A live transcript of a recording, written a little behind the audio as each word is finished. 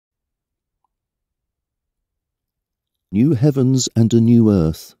New heavens and a new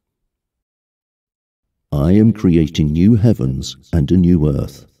earth. I am creating new heavens and a new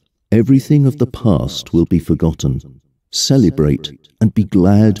earth. Everything of the past will be forgotten. Celebrate and be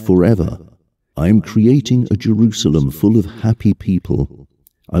glad forever. I am creating a Jerusalem full of happy people.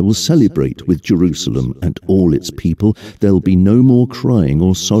 I will celebrate with Jerusalem and all its people. There'll be no more crying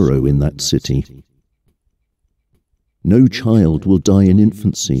or sorrow in that city. No child will die in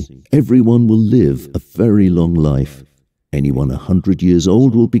infancy. Everyone will live a very long life. Anyone 100 years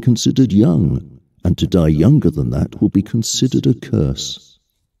old will be considered young, and to die younger than that will be considered a curse.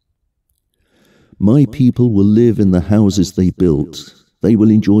 My people will live in the houses they built. They will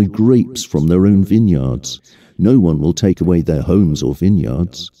enjoy grapes from their own vineyards. No one will take away their homes or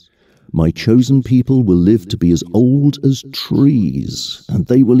vineyards. My chosen people will live to be as old as trees, and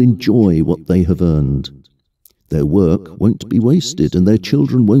they will enjoy what they have earned. Their work won't be wasted, and their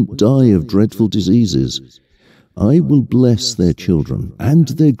children won't die of dreadful diseases. I will bless their children and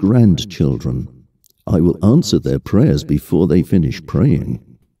their grandchildren. I will answer their prayers before they finish praying.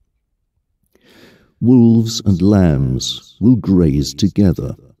 Wolves and lambs will graze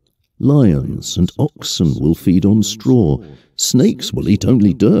together. Lions and oxen will feed on straw. Snakes will eat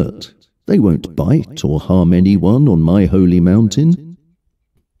only dirt. They won't bite or harm anyone on my holy mountain.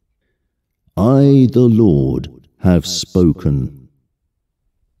 I, the Lord, have spoken.